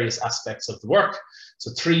to the various aspects of the work. So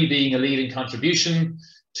 3 being a leading contribution,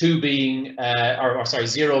 2 being, sorry,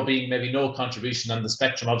 0 being maybe no contribution, and the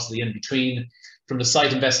spectrum obviously in between, from the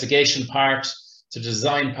site investigation part to the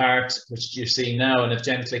design part, which you're seeing now. And if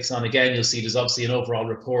Jen clicks on again, you'll see there's obviously an overall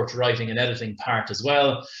report writing and editing part as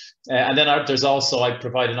well. And then there's also, I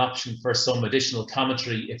provide an option for some additional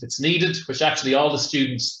commentary if it's needed, which actually all the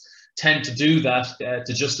students tend to do that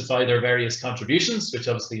to justify their various contributions, which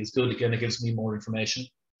obviously is good. Again, it gives me more information.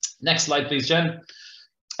 Next slide, please, Jen.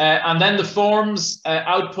 And then the forms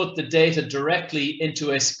output the data directly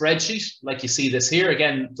into a spreadsheet, like you see this here.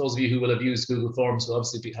 Again, those of you who will have used Google Forms will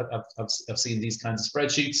obviously have seen these kinds of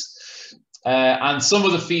spreadsheets. And some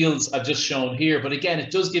of the fields I've just shown here, but again, it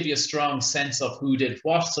does give you a strong sense of who did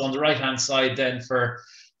what. So on the right-hand side then for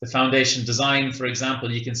the foundation design, for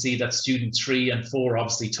example, you can see that student 3 and 4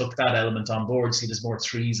 obviously took that element on board. See, there's more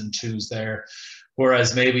 3s and 2s there,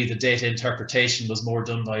 whereas maybe the data interpretation was more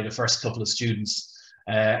done by the first couple of students.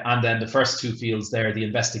 And then the first 2 fields there, the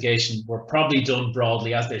investigation, were probably done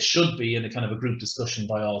broadly as they should be in a kind of a group discussion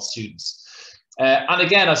by all students. And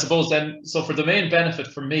again, I suppose then, so for the main benefit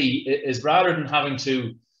for me is rather than having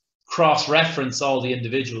to cross-reference all the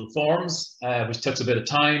individual forms, which takes a bit of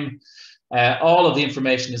time, all of the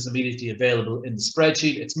information is immediately available in the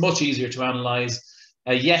spreadsheet. It's much easier to analyze.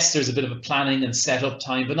 Yes, there's a bit of a planning and setup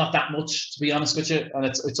time, but not that much, to be honest with you. And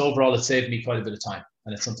it's overall, it saved me quite a bit of time.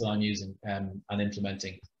 And it's something I'm using and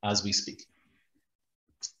implementing as we speak.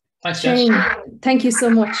 Thanks, Jen. Thank you so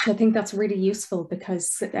much. I think that's really useful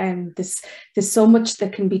because there's so much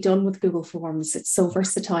that can be done with Google Forms. It's so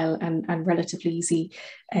versatile and relatively easy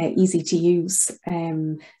to use.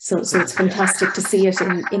 So it's fantastic to see it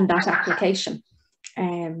in that application.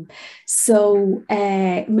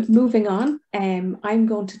 Moving on, I'm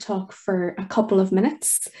going to talk for a couple of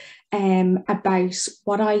minutes about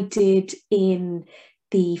what I did in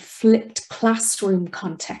the flipped classroom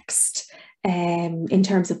context in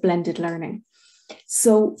terms of blended learning.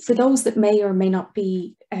 So for those that may or may not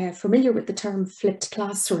be familiar with the term flipped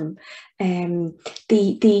classroom,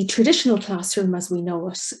 the traditional classroom as we know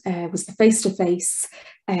it was the face-to-face,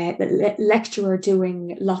 lecturer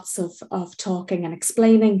doing lots of talking and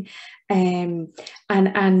explaining, this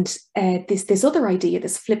other idea,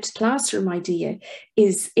 this flipped classroom idea,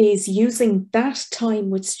 is using that time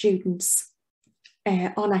with students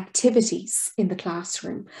on activities in the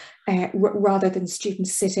classroom rather than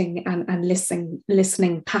students sitting and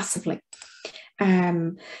listening passively.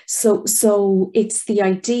 So it's the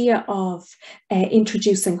idea of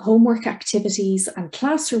introducing homework activities and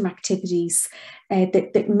classroom activities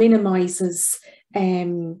that minimizes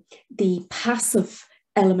the passive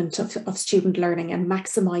element of student learning and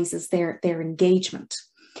maximizes their engagement.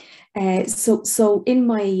 So in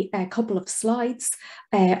my couple of slides,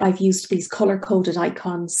 I've used these color-coded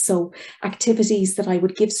icons. So activities that I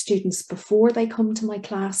would give students before they come to my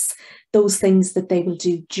class, those things that they will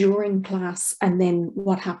do during class, and then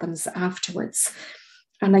what happens afterwards.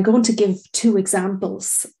 And I'm going to give 2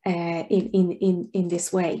 examples in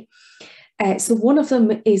this way. So one of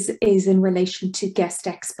them is in relation to guest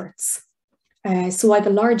experts. So I have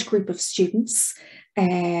a large group of students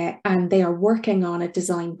and they are working on a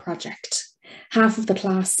design project. Half of the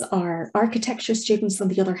class are architecture students and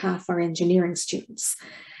the other half are engineering students.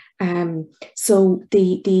 So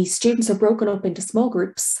the students are broken up into small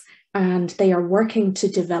groups and they are working to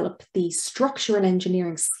develop the structural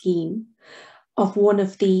engineering scheme of one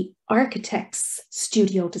of the architect's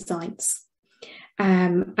studio designs.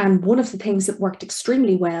 And one of the things that worked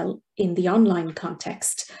extremely well in the online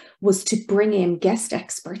context was to bring in guest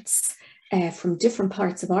experts from different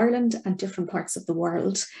parts of Ireland and different parts of the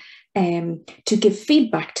world to give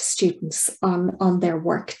feedback to students on their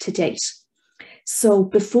work to date. So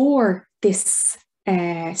before this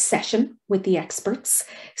session with the experts,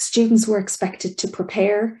 students were expected to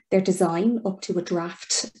prepare their design up to a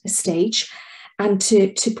draft stage and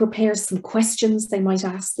to prepare some questions they might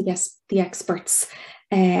ask the experts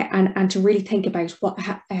and to really think about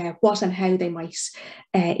what and how they might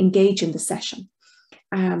engage in the session.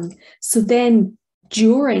 So then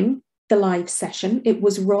during the live session, it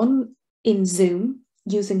was run in Zoom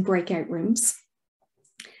using breakout rooms.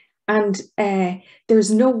 And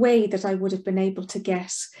there's no way that I would have been able to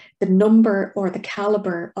get the number or the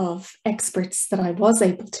caliber of experts that I was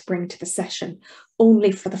able to bring to the session,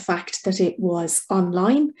 only for the fact that it was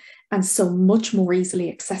online and so much more easily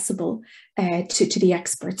accessible to the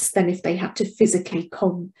experts than if they had to physically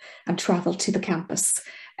come and travel to the campus.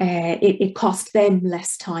 It cost them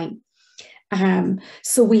less time.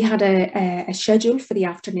 So we had a schedule for the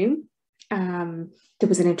afternoon. There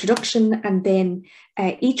was an introduction, and then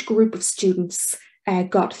each group of students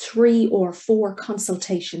got 3 or 4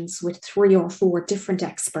 consultations with 3 or 4 different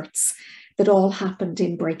experts that all happened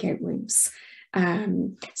in breakout rooms.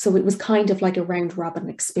 So it was kind of like a round robin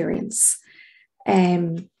experience.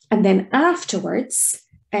 And then afterwards,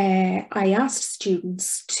 I asked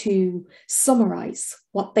students to summarize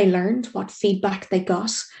what they learned, what feedback they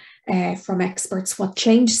got from experts, what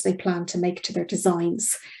changes they plan to make to their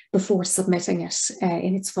designs before submitting it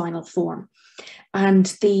in its final form. And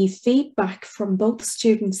the feedback from both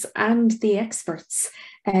students and the experts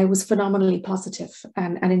was phenomenally positive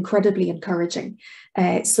and incredibly encouraging,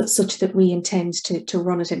 such that we intend to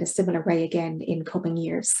run it in a similar way again in coming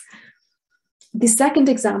years. The second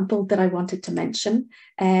example that I wanted to mention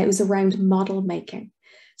was around model making.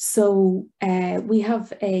 So we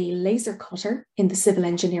have a laser cutter in the civil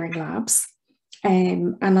engineering labs,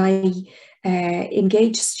 and I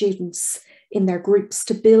engage students in their groups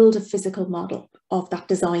to build a physical model of that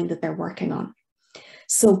design that they're working on.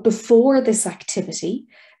 So before this activity,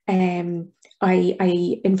 I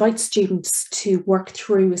invite students to work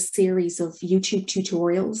through a series of YouTube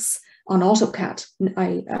tutorials on AutoCAD.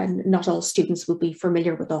 And not all students will be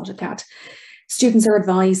familiar with AutoCAD. Students are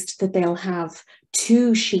advised that they'll have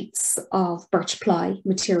 2 sheets of birch ply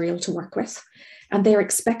material to work with, and they're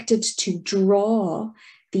expected to draw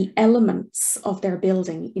the elements of their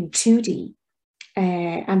building in 2D,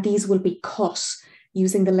 and these will be cut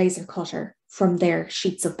using the laser cutter from their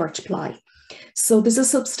sheets of birch ply. So there's a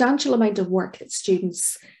substantial amount of work that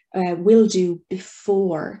students will do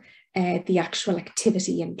before the actual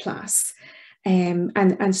activity in class.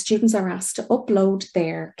 And students are asked to upload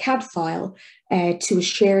their CAD file to a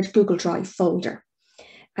shared Google Drive folder.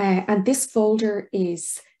 And this folder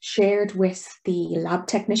is shared with the lab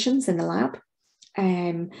technicians in the lab,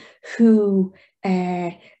 who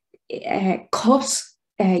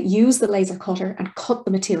use the laser cutter and cut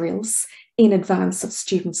the materials in advance of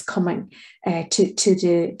students coming to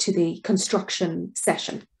the construction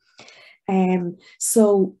session.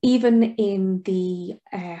 So even in the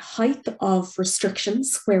height of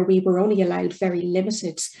restrictions, where we were only allowed very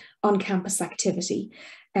limited on-campus activity,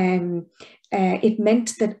 it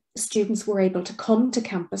meant that students were able to come to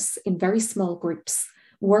campus in very small groups,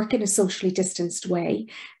 work in a socially distanced way,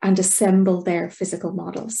 and assemble their physical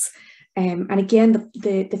models. And again,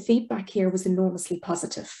 the feedback here was enormously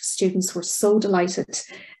positive. Students were so delighted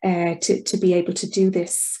to be able to do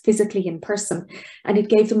this physically in person, and it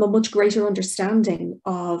gave them a much greater understanding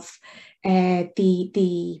of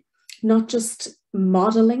the not just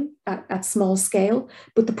modeling at small scale,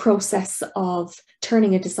 but the process of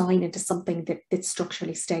turning a design into something that's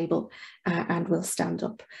structurally stable and will stand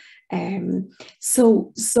up.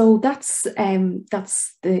 So that's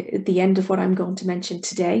the end of what I'm going to mention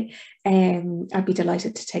today. I'd be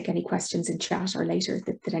delighted to take any questions in chat or later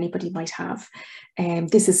that anybody might have.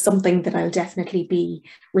 This is something that I'll definitely be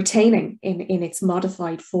retaining in its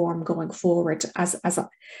modified form going forward, as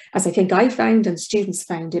I think I found and students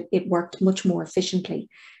found it worked much more efficiently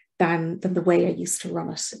than the way I used to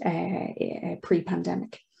run it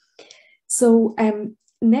pre-pandemic. So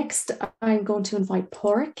next, I'm going to invite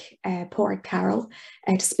Paraic Carroll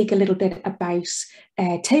to speak a little bit about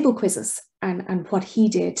table quizzes and what he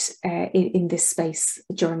did in this space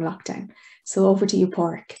during lockdown. So over to you,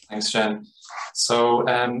 Paraic. Thanks, Jen. So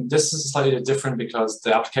this is slightly different because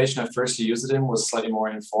the application I first used it in was slightly more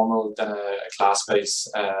informal than a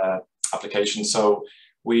class-based application. So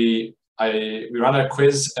we ran a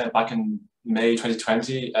quiz back in May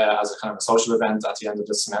 2020 as a kind of a social event at the end of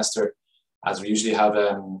the semester, as we usually have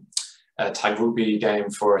a tag rugby game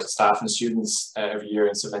for staff and students every year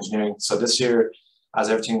in civil engineering. So this year, as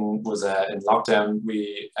everything was in lockdown,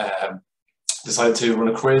 we decided to run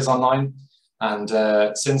a quiz online. And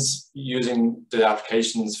since using the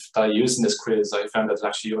applications that I used in this quiz, I found that there's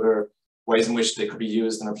actually other ways in which they could be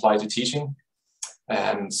used and applied to teaching.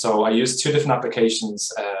 So I used 2 different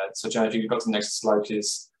applications. So Jen, if you could go to the next slide,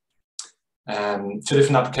 please. 2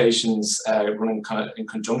 different applications running kind of in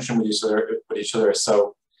conjunction with each other.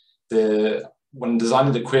 So when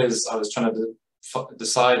designing the quiz, I was trying to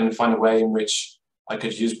decide and find a way in which I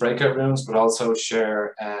could use breakout rooms, but also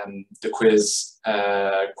share the quiz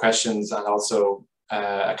questions and also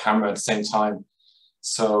a camera at the same time.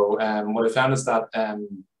 So what I found is that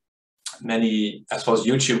many, I suppose,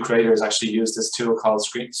 YouTube creators actually use this tool called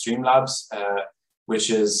Streamlabs, which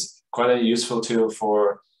is quite a useful tool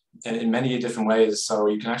for in many different ways. So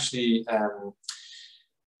you can actually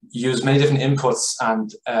use many different inputs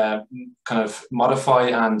and kind of modify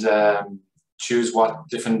and choose what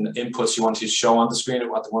different inputs you want to show on the screen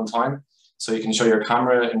at the one time. So you can show your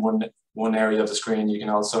camera in one area of the screen. You can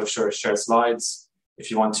also share slides. if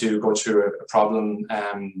you want to go through a problem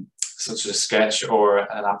such as a sketch or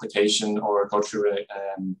an application, or go through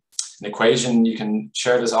an equation, you can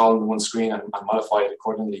share this all on one screen and modify it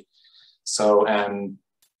accordingly. So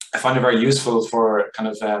I find it very useful for kind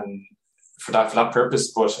of for that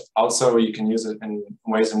purpose, but also you can use it in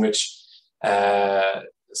ways in which,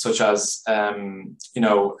 such as you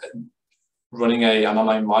know, running an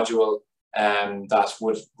online module that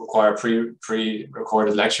would require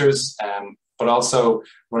pre-recorded lectures, but also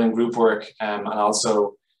running group work, and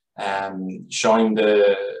also showing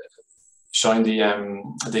the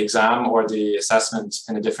exam or the assessment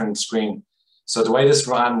in a different screen. So the way this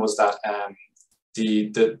ran was that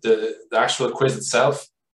the actual quiz itself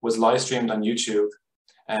was live streamed on YouTube,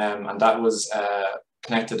 and that was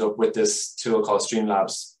connected up with this tool called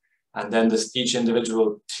Streamlabs. And then each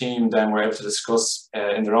individual team then were able to discuss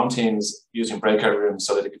in their own teams using breakout rooms,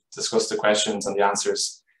 so that they could discuss the questions and the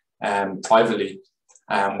answers privately,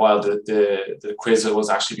 while the quiz was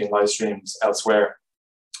actually being live streamed elsewhere.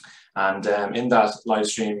 And in that live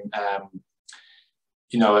stream,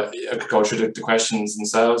 you know, I could go through the questions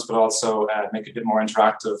themselves, but also make it a bit more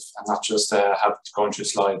interactive and not just have to go through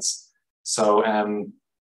slides. So,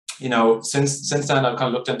 you know, since then I've kind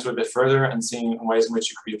of looked into it a bit further and seen ways in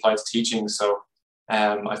which it could be applied to teaching. So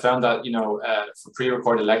I found that, you know, for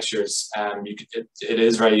pre-recorded lectures, it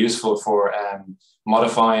is very useful for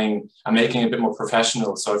modifying and making it a bit more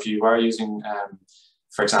professional. So if you are using,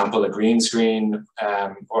 for example, a green screen,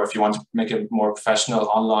 or if you want to make a more professional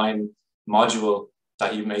online module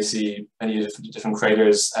that you may see many different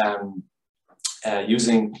creators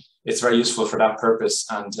using, it's very useful for that purpose,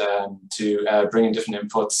 and to bring in different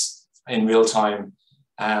inputs in real time,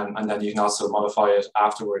 and then you can also modify it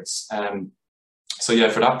afterwards. So yeah,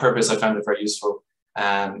 for that purpose, I found it very useful.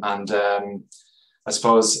 I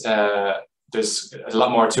suppose there's a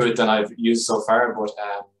lot more to it than I've used so far, but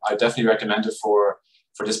I definitely recommend it for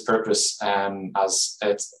this purpose, as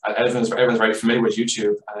everyone's very familiar with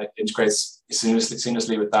YouTube, and it integrates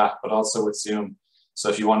seamlessly with that, but also with Zoom. So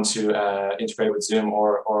if you want to integrate with Zoom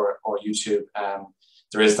or YouTube,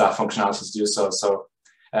 there is that functionality to do so. So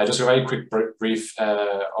just a very quick brief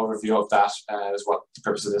overview of that is what the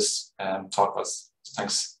purpose of this talk was. So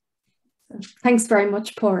thanks. Thanks very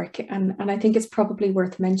much, Paraic. And I think it's probably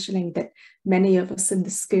worth mentioning that many of us in the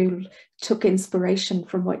school took inspiration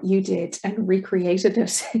from what you did and recreated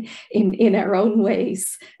it in our own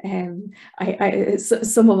ways.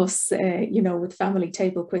 Some of us, you know, with family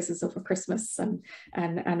table quizzes over Christmas,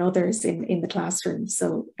 and others in the classroom.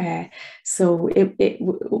 So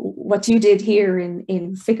what you did here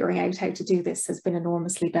in figuring out how to do this has been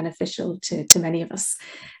enormously beneficial to many of us.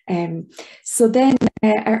 So then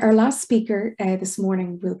our last speaker this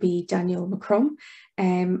morning will be Daniel McCrum.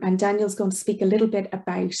 And Daniel's going to speak a little bit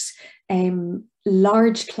about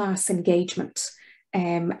large class engagement,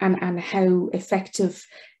 and how effective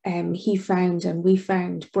he found and we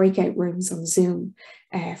found breakout rooms on Zoom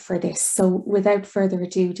for this. So without further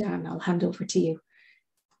ado, Dan, I'll hand over to you.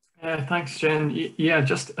 Thanks, Jen. Yeah,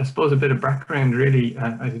 just I suppose a bit of background really.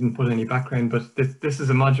 I didn't put any background, but this is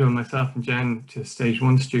a module myself and Jen to stage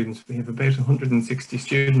 1 students. We have about 160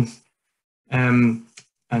 students.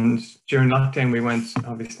 And during lockdown, we went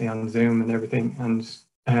obviously on Zoom and everything. And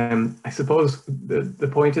I suppose the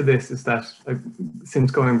point of this is that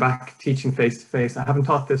since going back teaching face-to-face, I haven't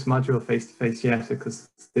taught this module face-to-face yet because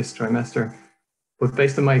it's this trimester. But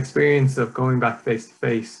based on my experience of going back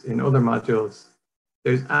face-to-face in other modules,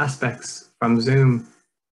 there's aspects from Zoom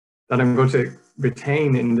that I'm going to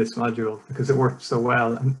retain in this module because it worked so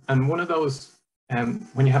well. And one of those,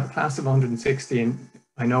 when you have a class of 160, and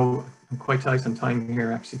I know I'm quite tight on time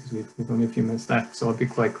here actually because we've only a few minutes left, so I'll be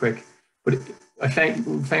quite quick. But I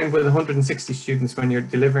found with 160 students, when you're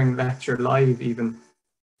delivering lecture live even,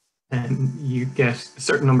 you get a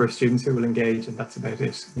certain number of students who will engage, and that's about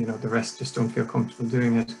it. You know, the rest just don't feel comfortable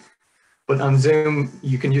doing it. But on Zoom,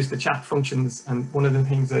 you can use the chat functions, and one of the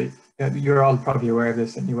things you're all probably aware of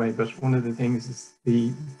this anyway, but one of the things is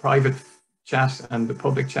the private chat and the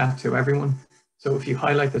public chat to everyone. So if you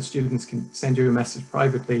highlight that students can send you a message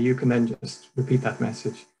privately, you can then just repeat that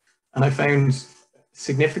message. And I found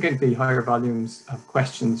significantly higher volumes of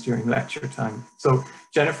questions during lecture time. So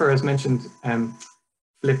Jennifer has mentioned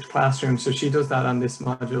flipped classroom. So she does that on this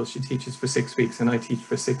module. She teaches for 6 weeks and I teach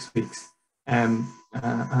for 6 weeks. And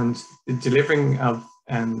the delivering of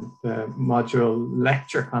the module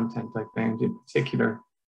lecture content, I found in particular,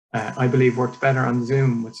 I believe worked better on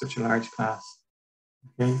Zoom with such a large class.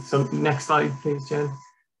 Okay, so next slide, please, Jen.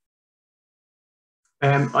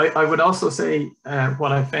 I would also say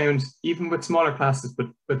what I found, even with smaller classes, but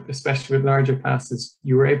especially with larger classes,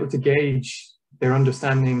 you were able to gauge their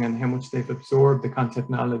understanding and how much they've absorbed the content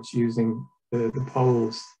knowledge using the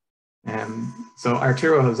polls. So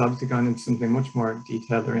Arturo has obviously gone into something much more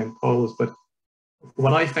detailed around polls, but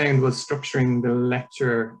what I found was structuring the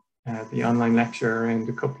lecture, the online lecture, around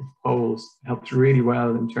a couple of polls helped really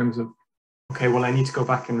well in terms of, okay, well, I need to go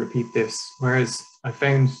back and repeat this. Whereas I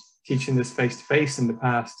found teaching this face-to-face in the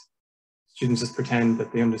past, students just pretend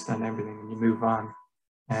that they understand everything and you move on.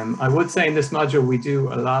 I would say in this module, we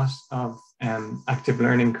do a lot of active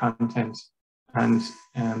learning content. And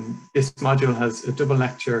this module has a double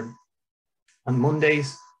lecture on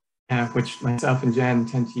Mondays, which myself and Jen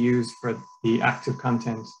tend to use for the active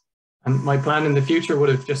content. And my plan in the future would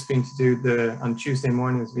have just been to do on Tuesday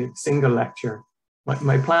mornings, we have a single lecture.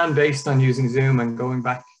 My plan based on using Zoom and going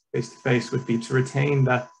back face-to-face would be to retain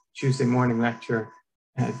that Tuesday morning lecture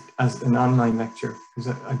as an online lecture,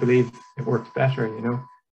 because I believe it worked better, you know.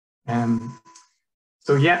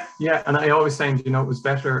 So yeah, and I always find, you know, it was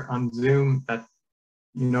better on Zoom that,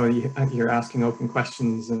 you know, you're asking open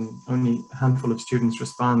questions and only a handful of students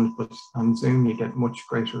respond, but on Zoom you get much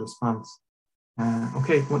greater response.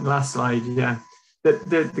 Okay, one last slide, yeah.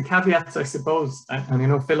 The caveats, I suppose, and I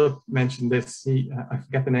know Philip mentioned this, I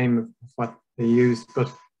forget the name of what they used,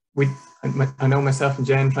 but I know myself and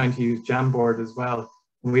Jen trying to use Jamboard as well.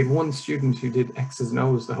 And we had one student who did X's and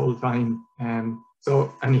O's the whole time. And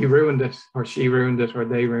he ruined it, or she ruined it, or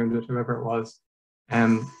they ruined it, whoever it was.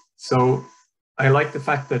 So I like the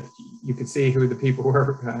fact that you could see who the people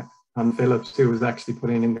were on Philip's who was actually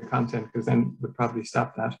putting in the content, because then we'd probably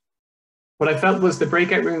stop that. What I felt was the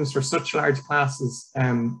breakout rooms for such large classes,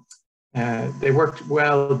 they worked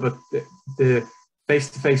well, but the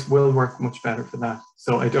face-to-face will work much better for that.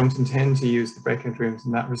 So I don't intend to use the breakout rooms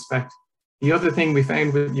in that respect. The other thing we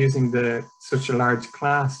found with using such a large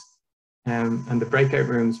class and the breakout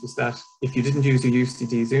rooms was that if you didn't use a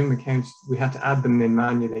UCD Zoom account, we had to add them in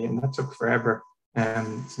manually, and that took forever.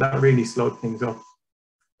 So that really slowed things up.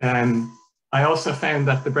 I also found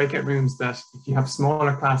that the breakout rooms, that if you have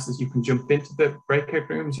smaller classes, you can jump into the breakout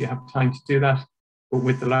rooms, you have time to do that. But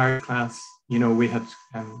with the large class, you know, we had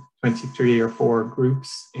 23 or 4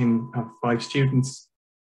 groups of 5 students.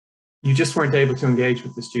 You just weren't able to engage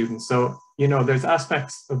with the students. So, you know, there's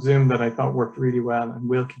aspects of Zoom that I thought worked really well and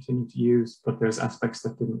will continue to use, but there's aspects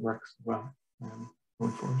that didn't work so well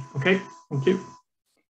going forward. Okay, thank you.